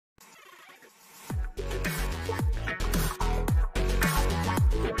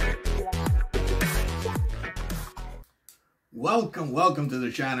Welcome to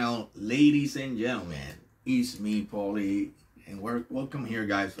the channel, ladies and gentlemen. It's me, Paulie, and welcome here,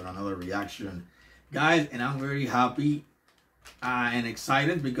 guys, for another reaction, guys. And I'm very happy and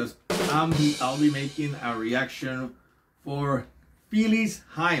excited because I'll be making a reaction for Phyllis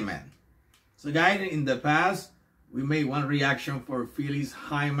Hyman. So, guys, in the past we made one reaction for Phyllis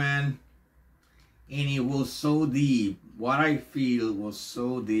Hyman, and it was so deep. What I feel was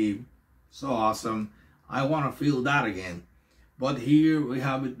so deep, so awesome. I want to feel that again. But here we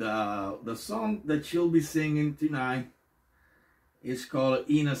have it, the song that she'll be singing tonight is called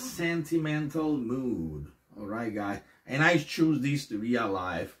In a Sentimental Mood. All right, guys. And I choose this to be a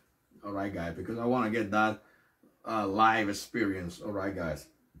live. All right, guys, because I want to get that live experience. All right, guys.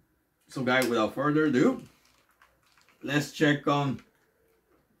 So, guys, without further ado, let's check on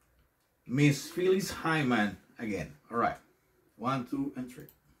Miss Phyllis Hyman again. All right. 1, 2, and 3.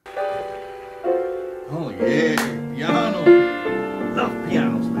 Oh, yeah. Piano. Love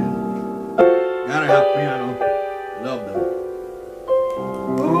pianos, man. Gotta have piano. Love them.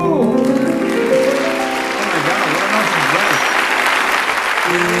 Oh my God, what an awesome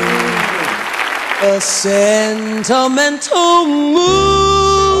voice. A sentimental mood.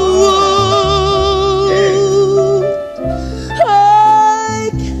 I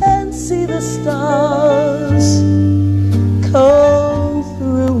can see the stars come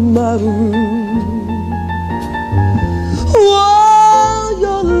through my room.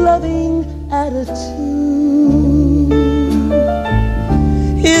 Attitude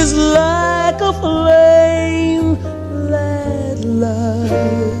is like a flame that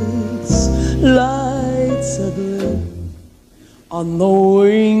lights a gleam on the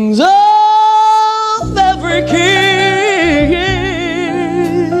wings of every kiss.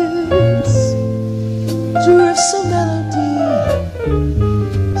 Drifts a melody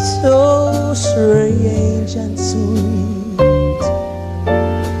so strange and sweet.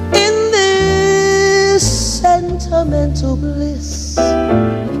 Sentimental bliss,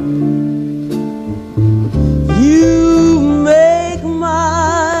 you make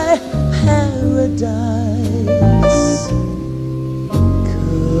my paradise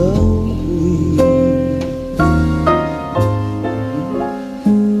complete.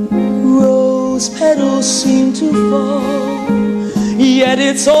 Rose petals seem to fall, yet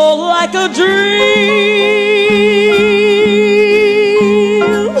it's all like a dream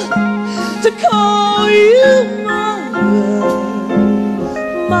to call you.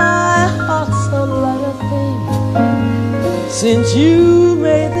 My heart's a lot of things since you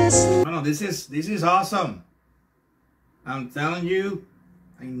made this. No, this is awesome. I'm telling you,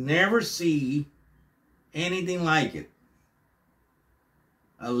 I never see anything like it.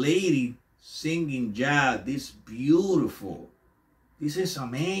 A lady singing jazz, this beautiful. This is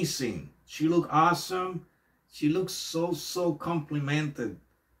amazing. She looks awesome. She looks so complimented.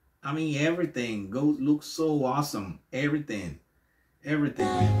 I mean, everything looks so awesome. Everything. All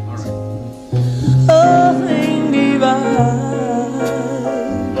right. A thing divine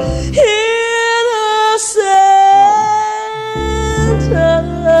in a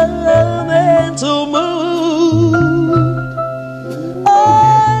sentimental mood.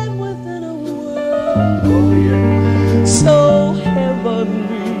 I'm within a world so heavenly.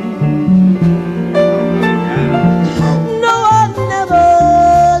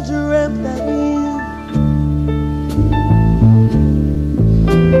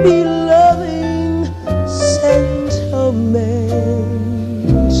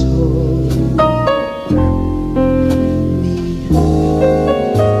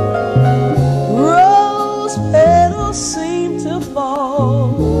 Rose petals seem to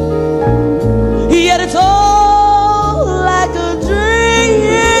fall, yet it's all like a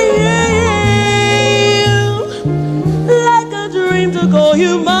dream to call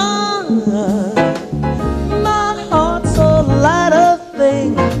you mine. My heart's a light of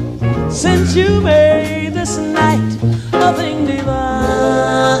thing since you made this night a thing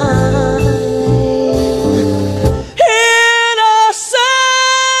divine. In a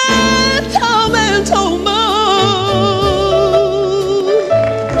sentimental mood,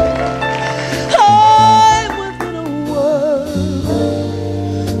 I'm within a world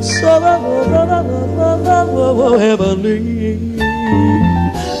so heavenly.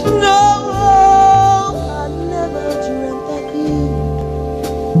 No, I never dreamt that you'd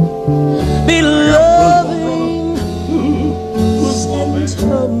be loving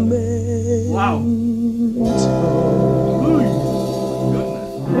sentiment. Wow.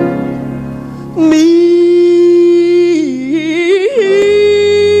 Me.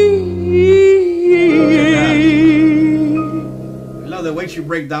 I love the way she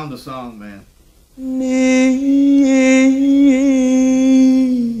breaks down the song, man. Me.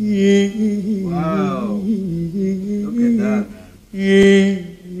 You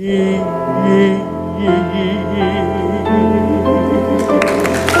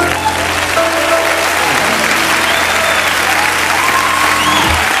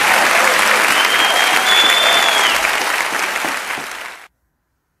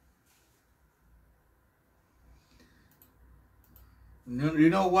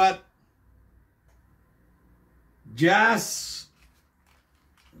know what? Jazz,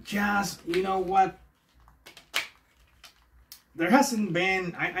 you know what? There hasn't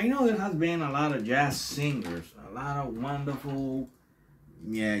been, I know there has been a lot of jazz singers, a lot of wonderful,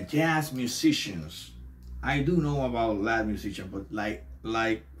 yeah, jazz musicians. I do know about a lot of musicians, but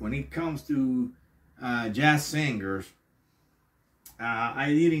like when it comes to jazz singers, I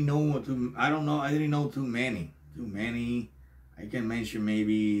didn't know too, I don't know, I didn't know too many. I can mention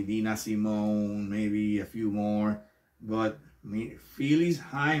maybe Dina Simone, maybe a few more, but Phyllis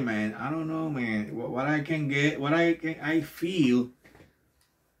Hyman, I don't know, man. What I can get, I feel,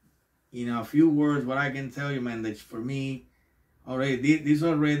 you know, a few words, what I can tell you, man, that's for me, already, this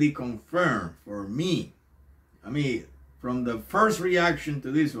already confirmed for me. I mean, from the first reaction to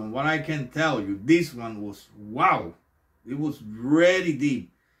this one, what I can tell you, this one was, wow. It was really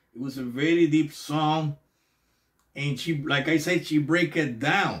deep. It was a very deep song. And she, like I said, she break it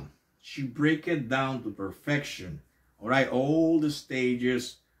down. She break it down to perfection. All right, all the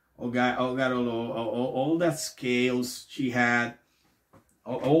stages, all that scales she had,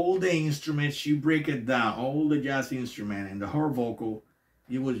 all the instruments, she break it down, all the jazz instrument and her vocal,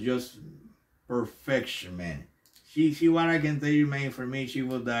 it was just perfection, man. She what I can tell you, man, for me, she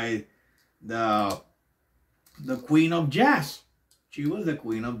was the queen of jazz. She was the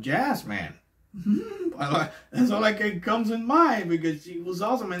queen of jazz, man. That's all that comes in mind, because she was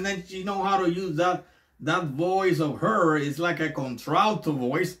awesome. And then she know how to use that voice of her. It's like a contralto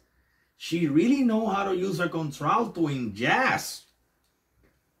voice. She really know how to use a contralto in jazz.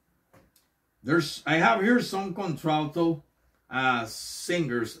 I have here some contralto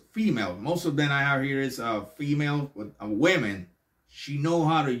singers, female. Most of them I have here is female, with women. She know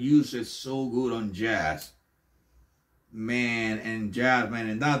how to use it so good on jazz. Man, and jazz, man,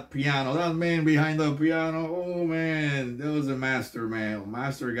 and that piano, that man behind the piano, oh man, that was a master, man,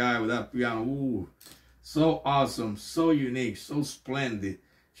 master guy with that piano. Ooh, so awesome, so unique, so splendid.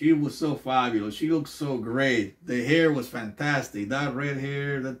 She was so fabulous. She looked so great. The hair was fantastic. That red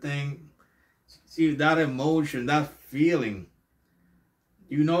hair, the thing, see that emotion, that feeling.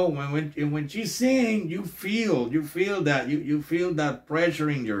 You know, when she sing, you feel that you feel that pressure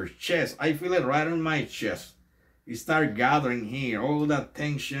in your chest. I feel it right on my chest. You start gathering here, all that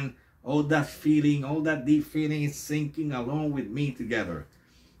tension, all that feeling, all that deep feeling is sinking along with me together.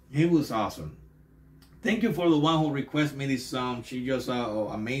 It was awesome. Thank you for the one who requested me this song. She just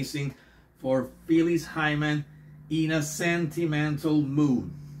amazing. For Phyllis Hyman, In a Sentimental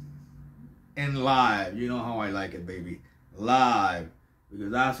Mood. And live. You know how I like it, baby. Live.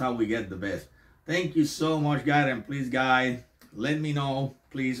 Because that's how we get the best. Thank you so much, guys. And please, guys, let me know,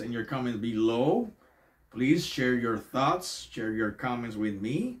 please, in your comments below. Please share your thoughts, share your comments with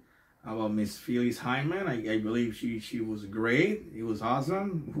me about Miss Phyllis Hyman. I believe she was great. It was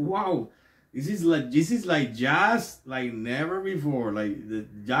awesome. Wow, this is like jazz like never before. Like the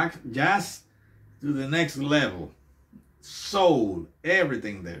jazz to the next level. Soul,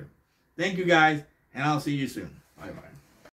 everything there. Thank you guys, and I'll see you soon. Bye bye.